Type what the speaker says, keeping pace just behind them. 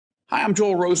Hi, I'm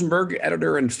Joel Rosenberg,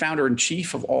 editor and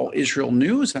founder-in-chief of All Israel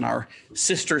News and our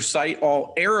sister site,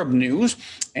 All Arab News.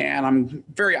 And I'm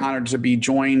very honored to be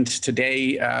joined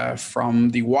today from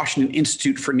the Washington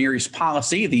Institute for Near East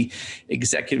Policy, the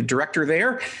executive director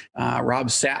there, Rob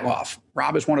Satloff.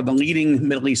 Rob is one of the leading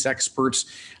Middle East experts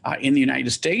in the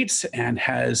United States and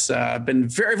has been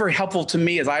very, very helpful to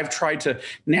me as I've tried to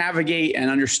navigate and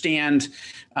understand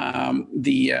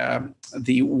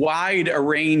the wide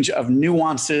range of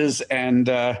nuances and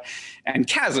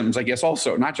chasms, I guess,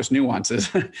 also, not just nuances,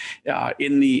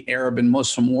 in the Arab and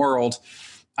Muslim world.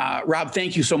 Rob,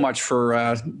 thank you so much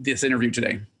for this interview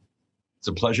today. It's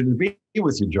a pleasure to be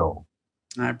with you, Joel.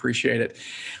 I appreciate it.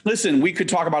 Listen, we could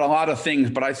talk about a lot of things,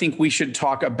 but I think we should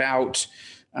talk about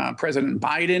President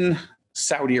Biden,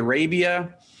 Saudi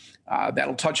Arabia.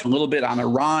 That'll touch a little bit on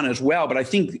Iran as well. But I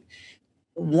think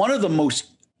one of the most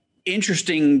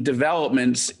interesting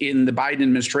developments in the Biden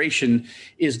administration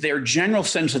is their general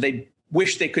sense that they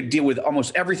wish they could deal with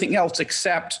almost everything else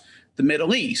except the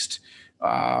Middle East.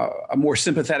 A more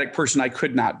sympathetic person I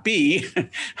could not be,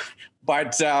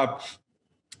 but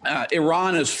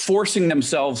Iran is forcing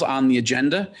themselves on the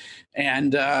agenda,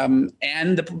 and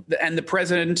the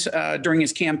president during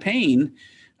his campaign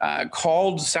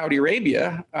called Saudi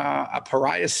Arabia a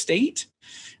pariah state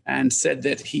and said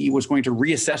that he was going to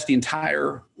reassess the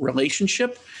entire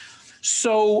relationship.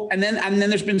 So, and then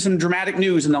there's been some dramatic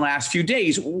news in the last few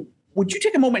days. Would you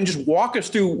take a moment and just walk us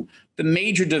through the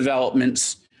major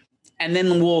developments, and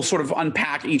then we'll sort of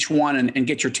unpack each one and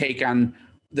get your take on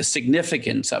the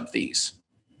significance of these?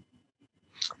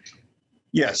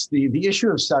 Yes, the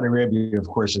issue of Saudi Arabia, of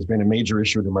course, has been a major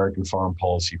issue in American foreign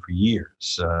policy for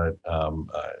years. I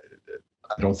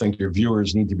don't think your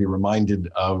viewers need to be reminded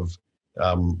of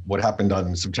what happened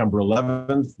on September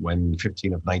 11th when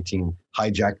 15 of 19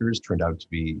 hijackers turned out to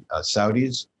be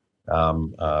Saudis.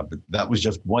 But that was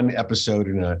just one episode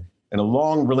in a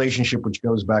long relationship which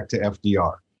goes back to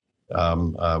FDR,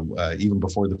 even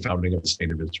before the founding of the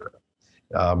State of Israel.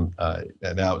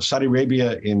 Now, Saudi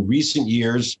Arabia in recent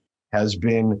years has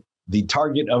been the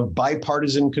target of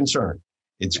bipartisan concern.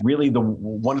 It's really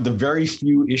one of the very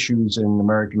few issues in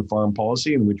American foreign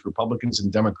policy in which Republicans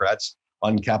and Democrats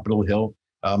on Capitol Hill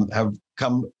have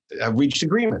reached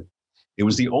agreement. It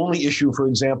was the only issue, for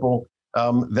example,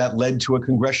 that led to a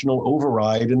congressional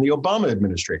override in the Obama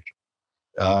administration,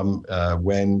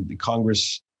 when the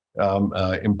Congress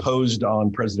imposed on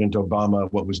President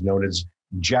Obama what was known as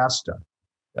JASTA,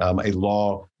 a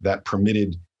law that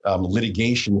permitted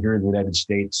litigation here in the United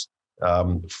States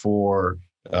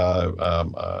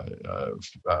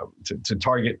to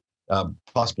target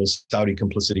possible Saudi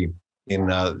complicity in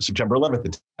September 11th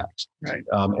attacks. Right.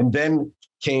 And then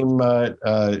came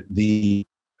the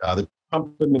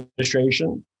Trump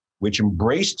administration, which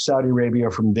embraced Saudi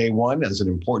Arabia from day one as an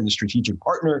important strategic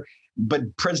partner.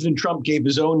 But President Trump gave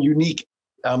his own unique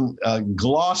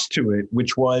gloss to it,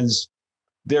 which was,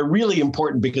 they're really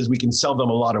important because we can sell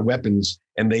them a lot of weapons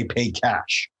and they pay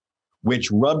cash,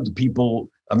 which rubbed people,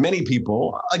 many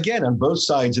people, again, on both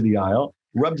sides of the aisle,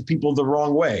 rubbed people the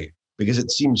wrong way because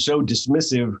it seemed so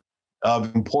dismissive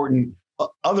of important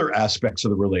other aspects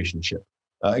of the relationship,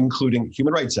 including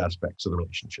human rights aspects of the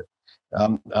relationship.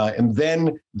 And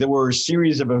then there were a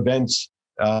series of events,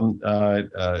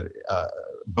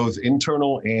 both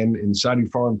internal and in Saudi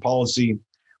foreign policy,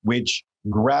 which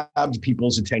grabbed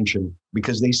people's attention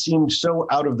because they seemed so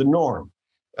out of the norm.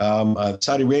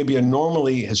 Saudi Arabia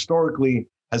normally, historically,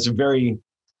 has a very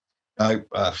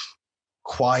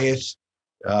quiet,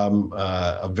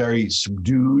 a very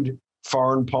subdued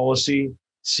foreign policy,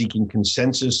 seeking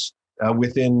consensus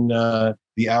within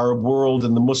the Arab world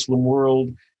and the Muslim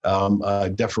world,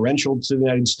 deferential to the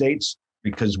United States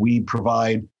because we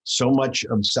provide so much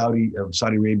of Saudi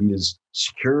Arabia's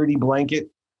security blanket.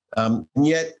 And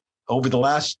yet, over the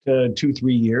last 2-3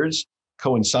 years,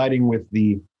 coinciding with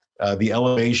the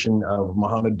elevation of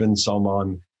Mohammed bin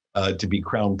Salman to be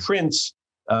crown prince,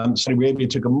 Saudi Arabia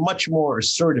took a much more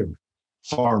assertive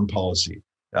foreign policy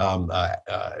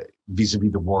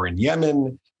vis-a-vis the war in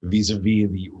Yemen, vis-a-vis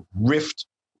the rift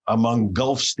among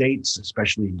Gulf states,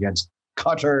 especially against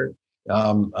Qatar,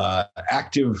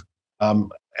 active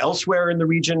elsewhere in the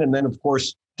region, and then, of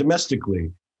course,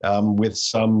 domestically with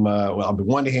some, on the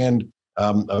one hand,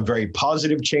 very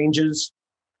positive changes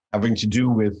having to do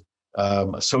with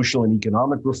social and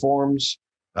economic reforms,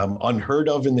 unheard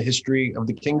of in the history of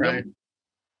the kingdom. Right.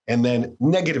 And then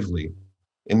negatively,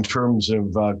 in terms of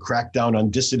crackdown on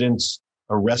dissidents,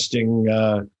 arresting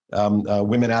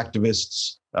women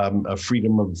activists,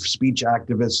 freedom of speech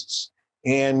activists,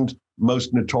 and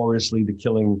most notoriously the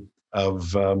killing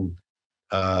of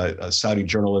a Saudi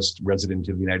journalist resident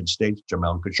in the United States,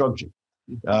 Jamal Khashoggi.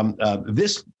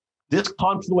 This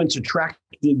confluence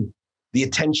attracted the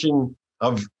attention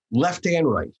of left and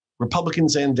right,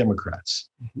 Republicans and Democrats.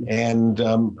 And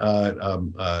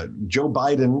Joe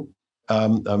Biden,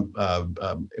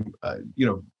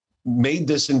 made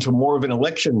this into more of an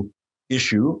election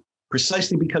issue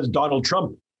precisely because Donald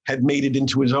Trump had made it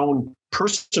into his own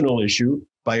personal issue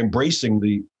by embracing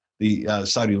the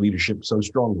Saudi leadership so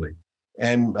strongly.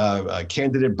 And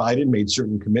candidate Biden made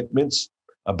certain commitments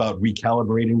about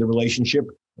recalibrating the relationship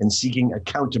and seeking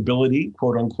accountability,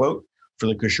 quote unquote, for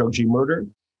the Khashoggi murder.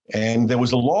 And there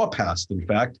was a law passed, in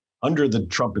fact, under the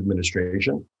Trump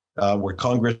administration, where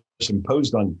Congress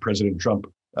imposed on President Trump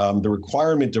the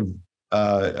requirement of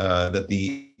that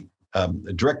the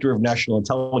Director of National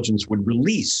Intelligence would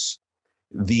release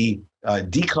the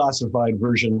declassified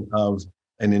version of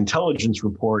an intelligence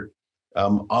report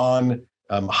on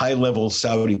high-level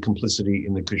Saudi complicity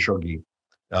in the Khashoggi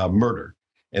murder.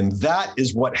 And that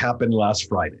is what happened last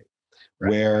Friday,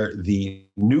 where the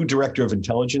new Director of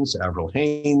Intelligence, Avril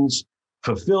Haines,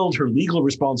 fulfilled her legal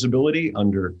responsibility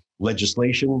under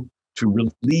legislation to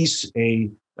release a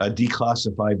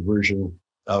declassified version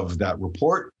of that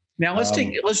report. Now let's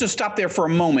just stop there for a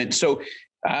moment. So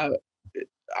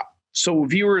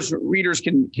viewers, readers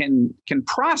can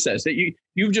process that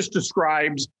you've just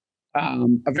described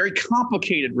a very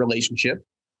complicated relationship,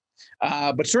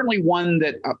 but certainly one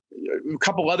that a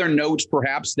couple other notes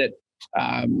perhaps that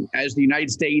as the United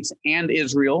States and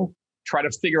Israel try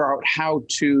to figure out how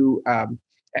to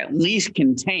at least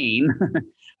contain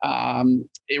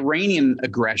Iranian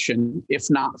aggression, if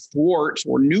not thwart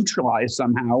or neutralize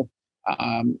somehow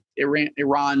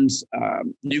Iran's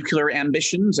nuclear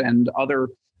ambitions and other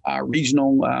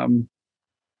regional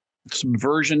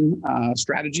subversion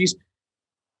strategies.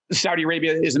 Saudi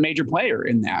Arabia is a major player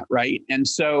in that, right? And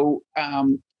so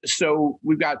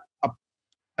we've got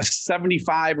a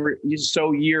 75 or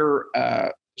so year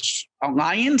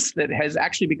alliance that has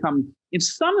actually become, in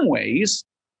some ways,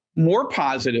 more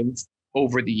positive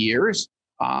over the years.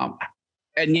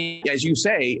 And as you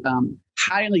say,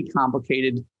 highly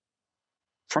complicated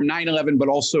from 9/11, but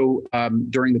also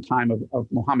during the time of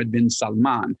Mohammed bin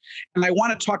Salman. And I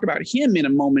want to talk about him in a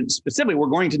moment specifically. We're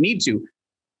going to need to.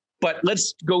 But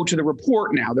let's go to the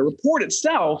report now. The report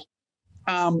itself,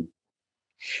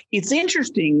 it's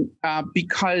interesting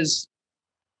because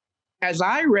as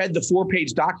I read the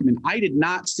 4-page document, I did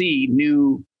not see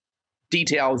new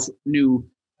details, new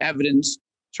evidence.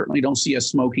 Certainly don't see a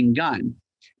smoking gun.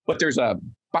 But there's a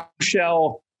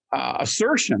bombshell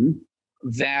assertion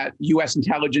that U.S.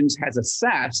 intelligence has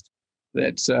assessed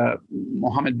that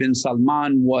Mohammed bin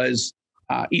Salman was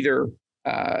that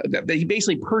he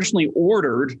basically personally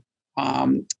ordered at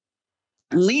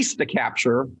least the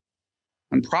capture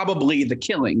and probably the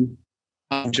killing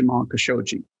of Jamal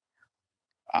Khashoggi.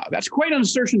 That's quite an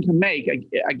assertion to make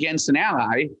against an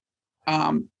ally,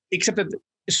 except that,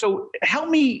 so help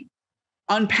me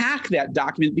unpack that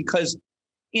document, because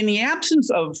in the absence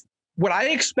of what I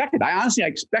expected, I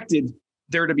expected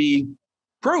there to be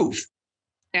proof.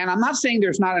 And I'm not saying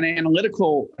there's not an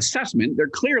analytical assessment. There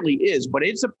clearly is, but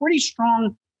it's a pretty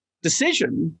strong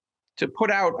decision to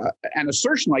put out an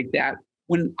assertion like that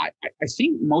when I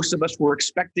think most of us were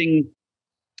expecting,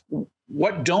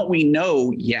 what don't we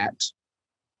know yet?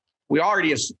 We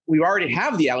already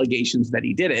have the allegations that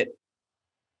he did it,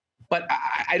 but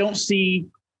I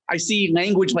see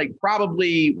language like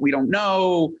probably, we don't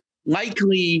know,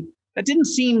 likely. That didn't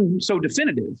seem so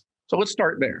definitive. So let's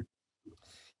start there.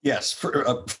 Yes.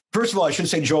 First of all, I should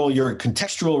say, Joel, your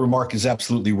contextual remark is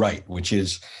absolutely right, which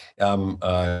is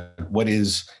what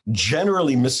is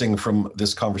generally missing from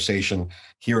this conversation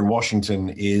here in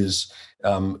Washington is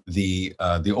the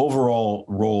overall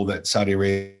role that Saudi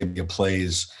Arabia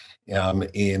plays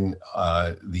in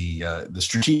the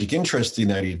strategic interest the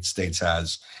United States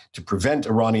has to prevent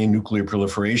Iranian nuclear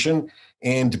proliferation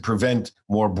and to prevent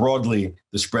more broadly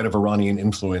the spread of Iranian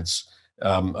influence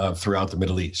throughout the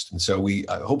Middle East. And so we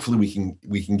hopefully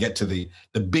we can get to the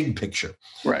big picture.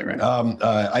 Right.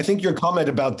 I think your comment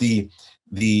about the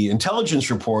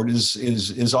intelligence report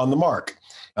is on the mark.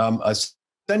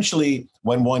 Essentially,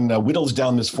 when one whittles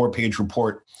down this 4-page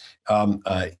report,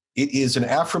 it is an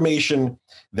affirmation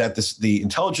that the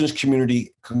intelligence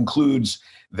community concludes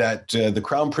that the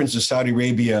Crown Prince of Saudi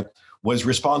Arabia was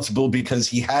responsible because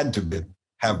he had to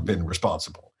have been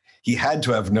responsible. He had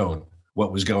to have known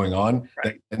what was going on.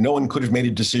 Right. And no one could have made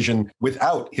a decision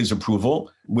without his approval,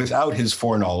 without his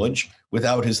foreknowledge,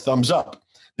 without his thumbs up.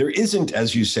 There isn't,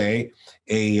 as you say,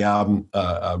 a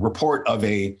report of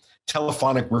a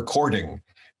telephonic recording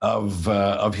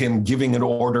of him giving an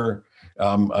order.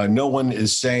 No one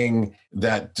is saying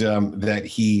that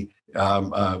he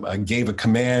gave a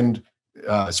command,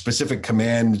 specific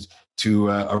command to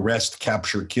arrest,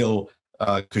 capture, kill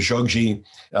Khashoggi.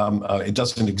 It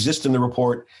doesn't exist in the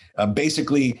report.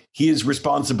 Basically, he is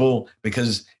responsible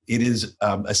because it is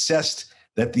assessed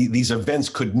that these events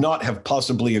could not have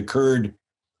possibly occurred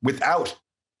without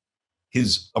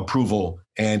his approval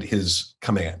and his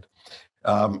command.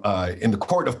 In the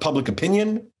court of public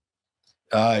opinion,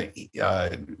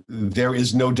 there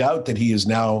is no doubt that he is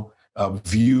now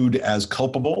viewed as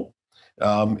culpable.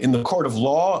 In the court of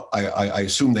law, I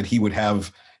assume that he would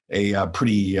have a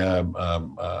pretty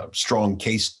strong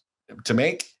case to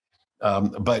make.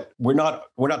 But we're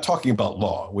not talking about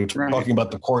law. We're talking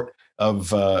about the court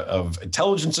of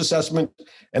intelligence assessment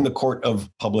and the court of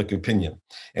public opinion.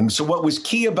 And so, what was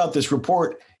key about this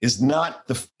report is not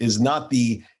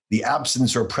the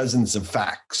absence or presence of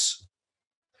facts.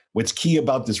 What's key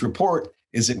about this report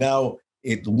is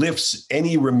it lifts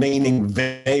any remaining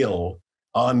veil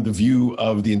on the view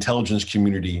of the intelligence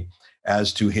community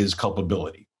as to his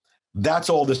culpability. That's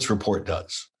all this report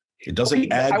does. It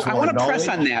doesn't add to our knowledge. I want to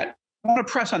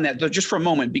press on that though, just for a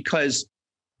moment, because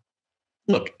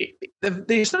look,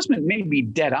 the assessment may be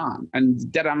dead on, and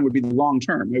dead on would be the long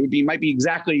term. It might be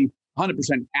exactly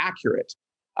 100% accurate.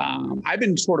 I've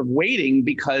been sort of waiting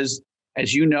because,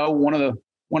 as you know, one of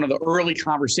the early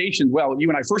conversations, well, you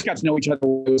and I first got to know each other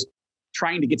was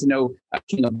trying to get to know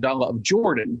King Abdullah of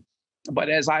Jordan. But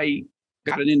as I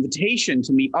got an invitation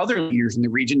to meet other leaders in the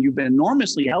region, you've been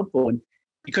enormously helpful, and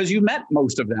because you met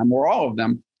most of them or all of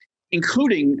them,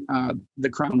 including the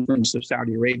Crown Prince of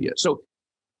Saudi Arabia. So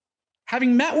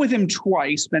having met with him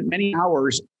twice, spent many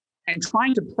hours and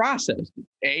trying to process,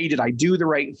 did I do the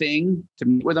right thing to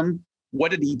meet with him?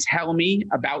 What did he tell me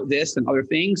about this and other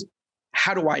things?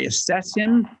 How do I assess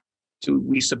him? Do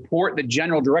we support the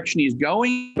general direction he's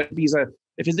going? But if he's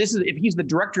the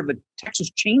director of the Texas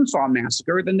Chainsaw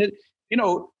Massacre, then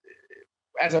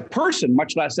as a person,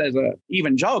 much less as an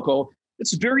evangelical,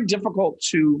 it's very difficult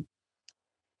to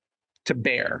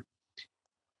bear.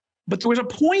 But there was a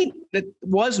point that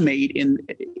was made in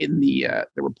the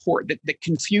report that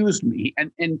confused me,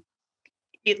 and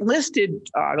it listed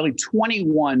really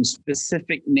 21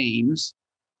 specific names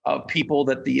of people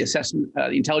that the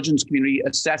intelligence community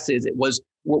assesses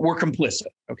were complicit.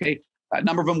 Okay, a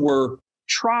number of them were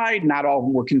tried, not all of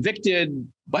them were convicted,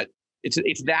 but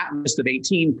it's that list of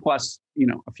 18 plus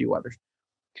a few others.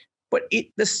 But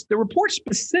the report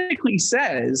specifically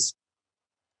says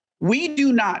we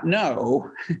do not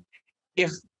know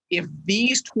if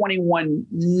these 21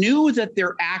 knew that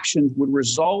their actions would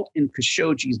result in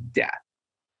Khashoggi's death.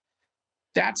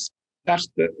 That's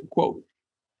the quote.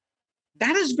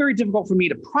 That is very difficult for me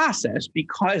to process,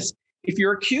 because if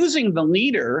you're accusing the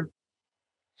leader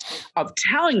of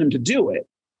telling them to do it,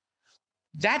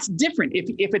 that's different. If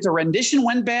it's a rendition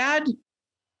went bad,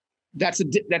 that's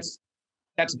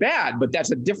bad, but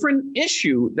that's a different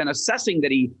issue than assessing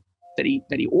that he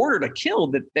ordered a kill.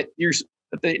 That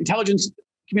the intelligence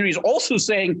community is also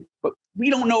saying, but we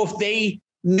don't know if they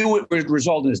knew it would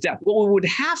result in his death. Well, we would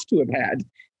have to have had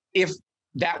if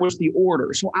that was the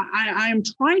order. So I am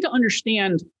trying to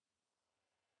understand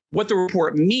what the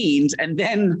report means, and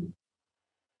then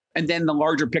the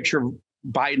larger picture of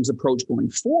Biden's approach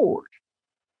going forward.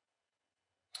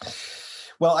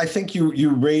 Well, I think you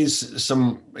raise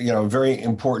some very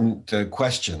important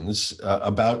questions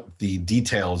about the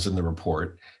details in the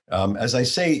report. As I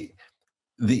say,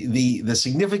 the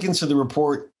significance of the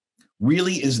report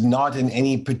really is not in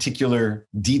any particular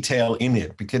detail in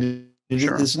it, because it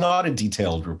is not a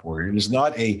detailed report. It is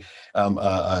not a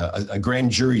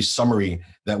grand jury summary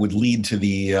that would lead to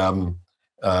the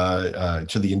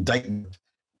indictment,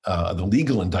 the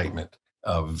legal indictment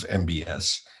of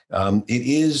MBS. It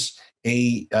is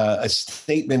a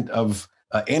statement of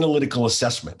analytical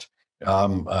assessment,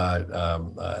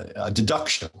 a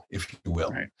deduction, if you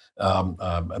will,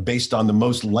 right, based on the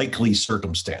most likely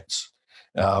circumstance.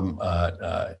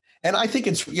 And I think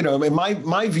it's, in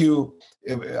my view,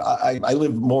 I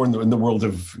live more in the world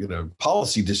of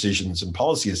policy decisions and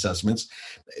policy assessments.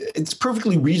 It's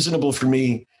perfectly reasonable for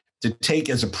me to take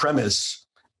as a premise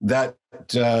that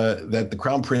the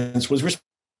Crown Prince was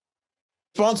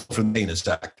responsible for the heinous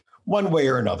act, one way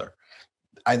or another,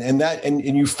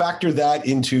 and you factor that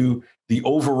into the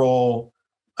overall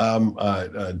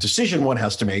decision one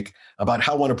has to make about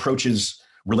how one approaches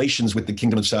relations with the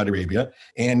Kingdom of Saudi Arabia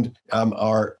and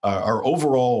our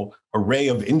overall array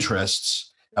of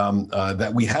interests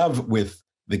that we have with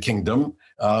the kingdom,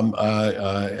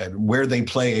 where they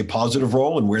play a positive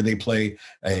role and where they play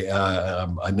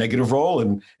a negative role,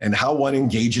 and how one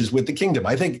engages with the kingdom.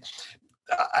 I think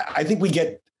we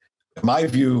get, in my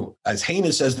view, as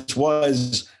heinous as this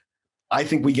was, I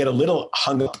think we get a little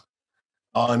hung up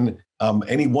on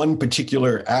any one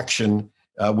particular action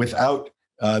without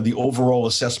the overall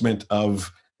assessment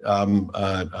of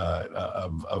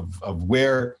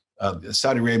where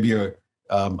Saudi Arabia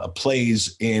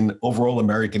plays in overall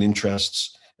American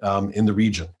interests in the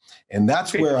region. And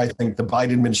that's where I think the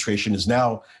Biden administration is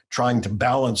now trying to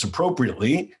balance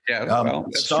appropriately. Yeah, well,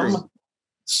 that's true.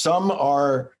 Some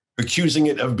are accusing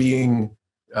it of being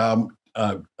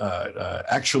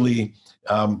actually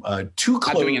too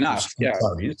close. Not doing enough. Yeah.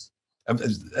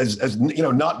 As you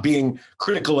know, not being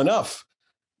critical enough.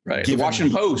 Right. The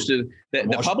Washington Post,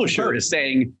 the publisher, is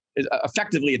saying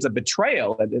effectively it's a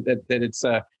betrayal. That it's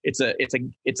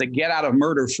a get out of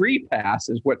murder free pass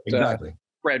is what exactly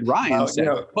Fred Ryan said.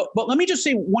 But let me just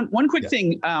say one quick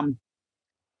thing.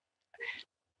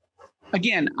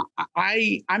 Again,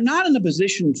 I'm not in a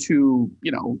position to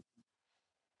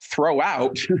throw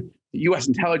out the U.S.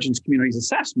 intelligence community's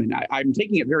assessment. I'm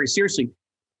taking it very seriously,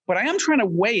 but I am trying to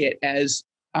weigh it as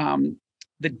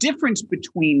the difference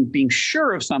between being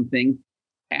sure of something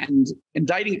and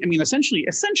indicting. I mean, essentially,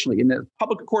 in the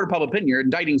court of public opinion, you're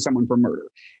indicting someone for murder.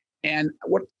 And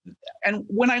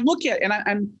when I look at,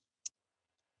 and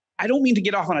I don't mean to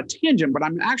get off on a tangent, but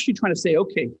I'm actually trying to say,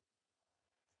 okay,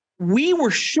 we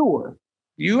were sure,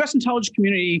 the U.S. intelligence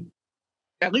community,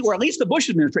 or at least the Bush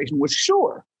administration, was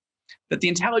sure that the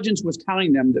intelligence was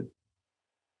telling them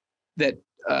that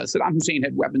Saddam Hussein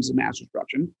had weapons of mass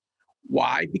destruction.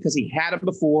 Why? Because he had them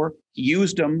before, he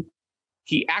used them,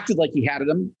 he acted like he had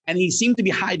them, and he seemed to be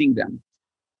hiding them.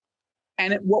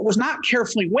 And what was not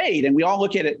carefully weighed, and we all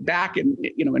look at it back and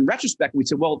in retrospect, we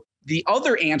said, well, the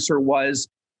other answer was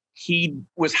he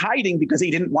was hiding because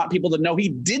he didn't want people to know he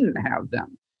didn't have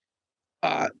them.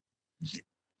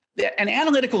 An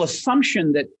analytical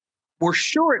assumption that we're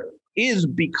sure it is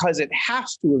because it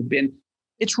has to have been,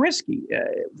 it's risky.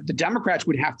 The Democrats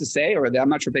would have to say, or I'm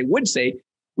not sure if they would say,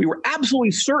 we were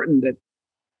absolutely certain that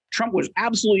Trump was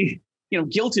absolutely,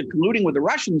 guilty of colluding with the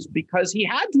Russians because he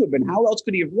had to have been. How else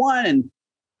could he have won? And,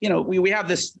 we have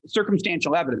this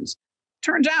circumstantial evidence.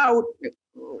 Turns out it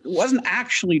wasn't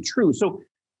actually true. So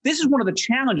this is one of the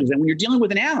challenges. And when you're dealing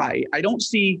with an ally, I'm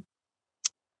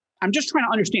just trying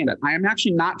to understand it. I am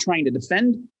actually not trying to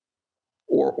defend,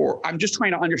 or I'm just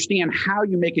trying to understand how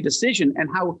you make a decision and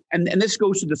how, and this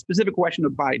goes to the specific question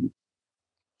of Biden.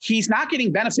 He's not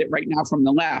getting benefit right now from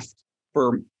the left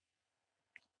for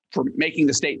making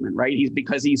the statement, right? He's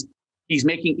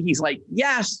like,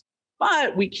 yes,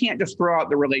 but we can't just throw out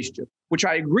the relationship, which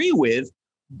I agree with,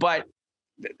 but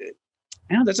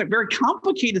that's a very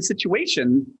complicated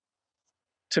situation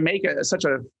to make such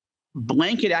a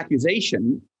blanket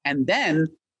accusation, and then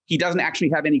he doesn't actually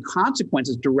have any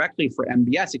consequences directly for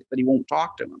MBS except that he won't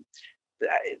talk to him.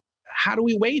 How do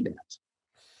we weigh that?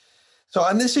 So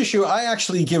on this issue, I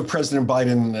actually give President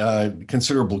Biden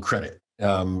considerable credit.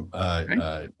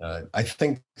 I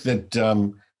think that,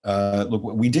 look,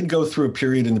 we did go through a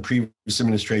period in the previous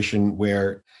administration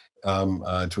where,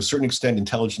 to a certain extent,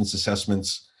 intelligence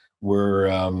assessments were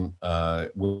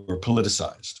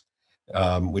politicized,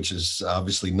 which is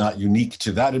obviously not unique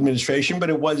to that administration, but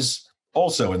it was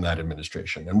also in that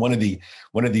administration. And one of the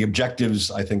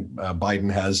objectives I think Biden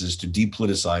has is to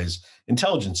depoliticize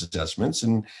intelligence assessments,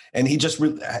 and he just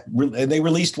they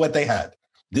released what they had.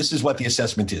 This is what the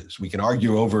assessment is. We can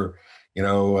argue over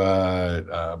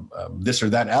this or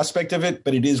that aspect of it,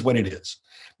 but it is what it is.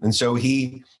 And so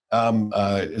he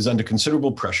is under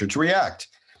considerable pressure to react.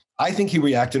 I think he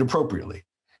reacted appropriately.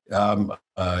 And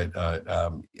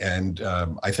I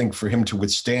think for him to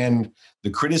withstand the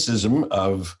criticism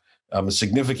of a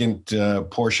significant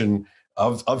portion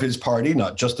of his party,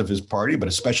 not just of his party, but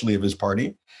especially of his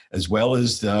party, as well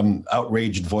as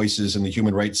outraged voices in the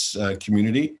human rights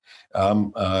community,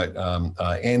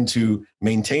 and to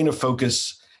maintain a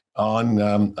focus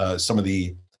on some of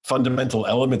the fundamental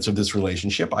elements of this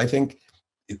relationship, I think,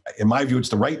 in my view, it's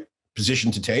the right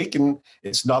position to take, and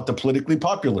it's not the politically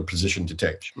popular position to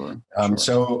take. Sure.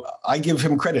 So I give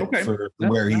him credit for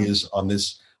where he is on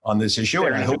this issue,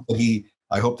 and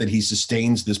I hope that he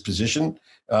sustains this position,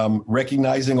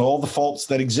 recognizing all the faults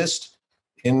that exist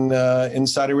in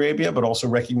Saudi Arabia, but also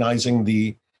recognizing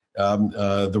the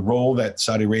role that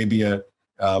Saudi Arabia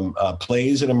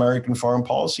plays in American foreign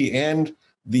policy, and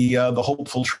the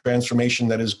hopeful transformation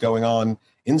that is going on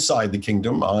inside the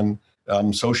kingdom on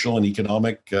social and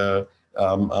economic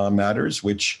matters,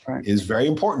 which is very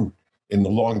important in the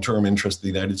long-term interest of the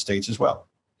United States as well.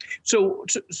 So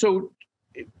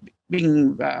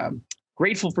being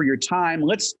grateful for your time,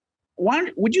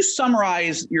 would you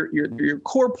summarize your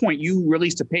core point? You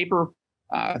released a paper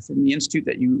from the institute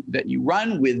that you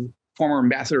run with former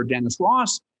Ambassador Dennis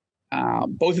Ross.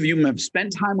 Both of you have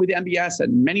spent time with MBS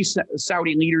and many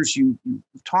Saudi leaders. You've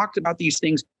talked about these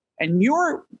things, and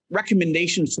your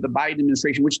recommendations to the Biden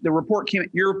administration, which the report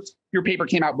your paper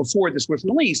came out before this was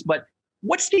released, but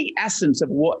what's the essence of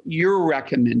what you're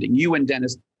recommending, you and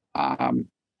Dennis, on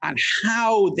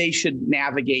how they should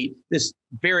navigate this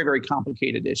very, very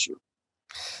complicated issue?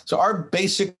 So our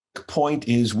basic point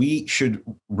is we should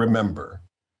remember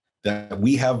that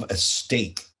we have a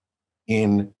stake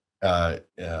in the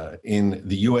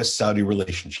U.S.-Saudi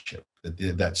relationship,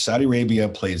 that Saudi Arabia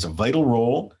plays a vital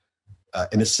role,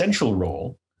 an essential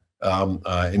role.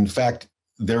 In fact,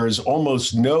 there is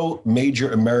almost no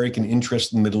major American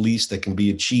interest in the Middle East that can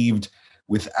be achieved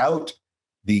without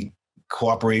the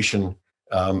cooperation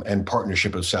and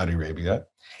partnership of Saudi Arabia.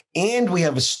 And we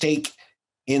have a stake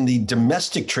in the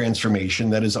domestic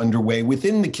transformation that is underway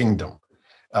within the kingdom,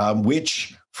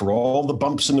 which, for all the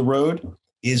bumps in the road,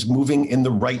 is moving in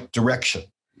the right direction.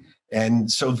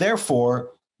 And so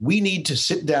therefore, we need to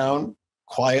sit down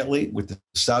quietly with the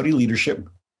Saudi leadership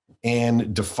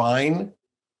and define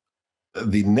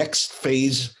the next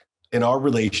phase in our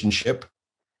relationship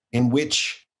in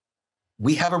which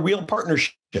we have a real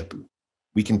partnership.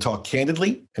 We can talk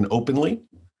candidly and openly,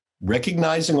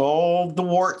 recognizing all the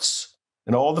warts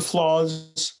and all the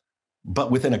flaws, but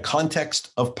within a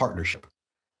context of partnership.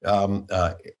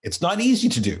 It's not easy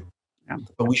to do,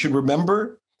 but we should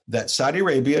remember that Saudi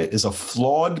Arabia is a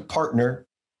flawed partner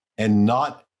and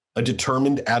not a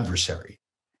determined adversary.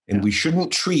 And we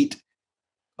shouldn't treat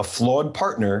a flawed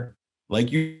partner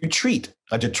like you treat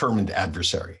a determined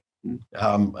adversary.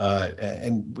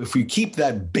 And if we keep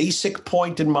that basic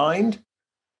point in mind,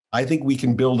 I think we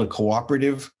can build a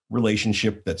cooperative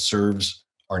relationship that serves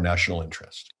our national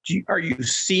interest. Are you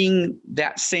seeing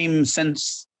that same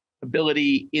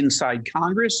sensibility inside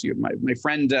Congress? My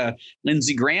friend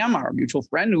Lindsey Graham, our mutual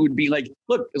friend, who would be like,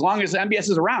 look, as long as MBS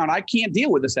is around, I can't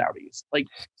deal with the Saudis. Like,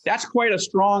 that's quite a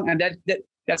strong, and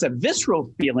that's a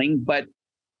visceral feeling. But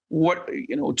what,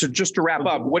 to wrap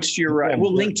up, what's your,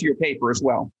 we'll link to your paper as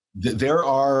well. There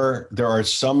are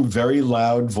some very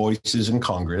loud voices in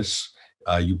Congress.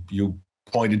 You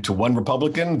pointed to one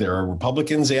Republican. There are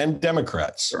Republicans and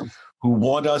Democrats who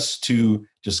want us to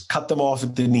just cut them off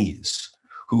at the knees,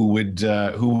 who would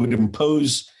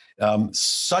impose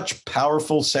such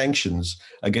powerful sanctions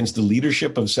against the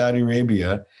leadership of Saudi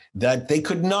Arabia that they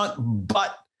could not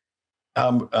but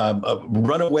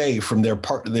run away from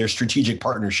their strategic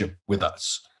partnership with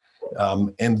us.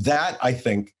 And that, I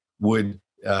think, would,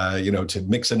 to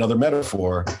mix another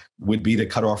metaphor, would be to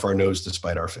cut off our nose to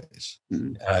spite our face.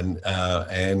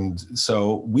 And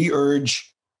so we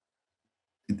urge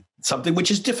something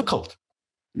which is difficult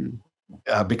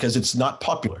because it's not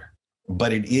popular,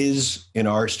 but it is in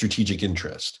our strategic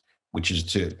interest, which is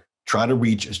to try to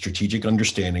reach a strategic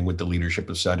understanding with the leadership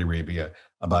of Saudi Arabia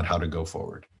about how to go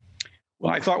forward.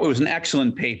 Well, I thought it was an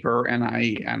excellent paper, and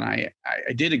I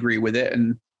did agree with it,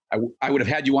 and I would have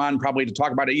had you on probably to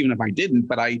talk about it even if I didn't.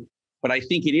 But I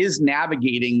think it is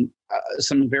navigating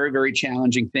some very, very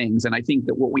challenging things, and I think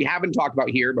that what we haven't talked about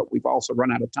here, but we've also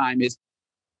run out of time, is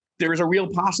there is a real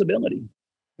possibility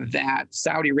that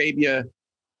Saudi Arabia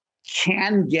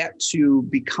can get to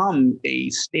become a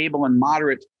stable and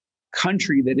moderate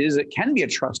country it can be a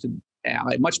trusted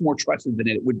ally, much more trusted than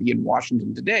it would be in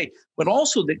Washington today, but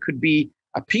also that could be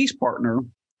a peace partner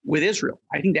with Israel.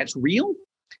 I think that's real.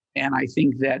 And I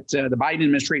think that the Biden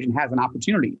administration has an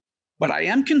opportunity. But I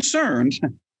am concerned,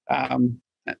 and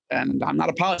I'm not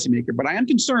a policymaker, but I am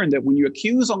concerned that when you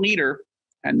accuse a leader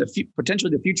and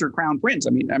potentially the future crown prince, I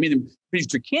mean the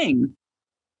future king,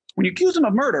 when you accuse him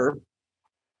of murder,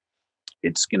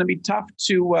 it's going to be tough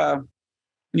to,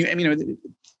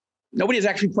 nobody has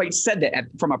actually quite said that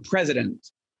from a president.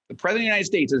 The president of the United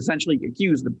States has essentially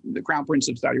accused the crown prince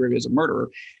of Saudi Arabia as a murderer.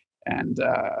 And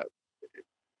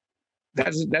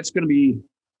that's going to be,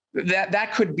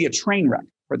 that could be a train wreck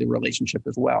for the relationship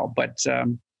as well. But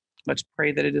let's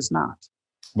pray that it is not.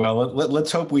 Well,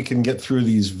 let's hope we can get through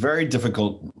these very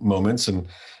difficult moments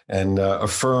and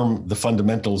affirm the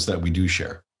fundamentals that we do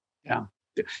share. Yeah.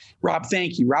 Rob,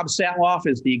 thank you. Rob Satloff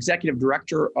is the executive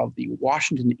director of the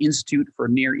Washington Institute for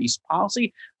Near East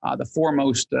Policy, the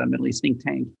foremost Middle East think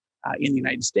tank in the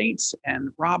United States. And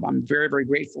Rob, I'm very, very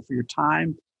grateful for your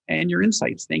time and your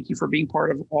insights. Thank you for being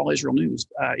part of All Israel News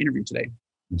interview today.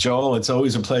 Joel, it's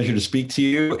always a pleasure to speak to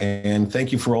you, and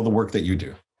thank you for all the work that you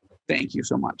do. Thank you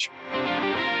so much.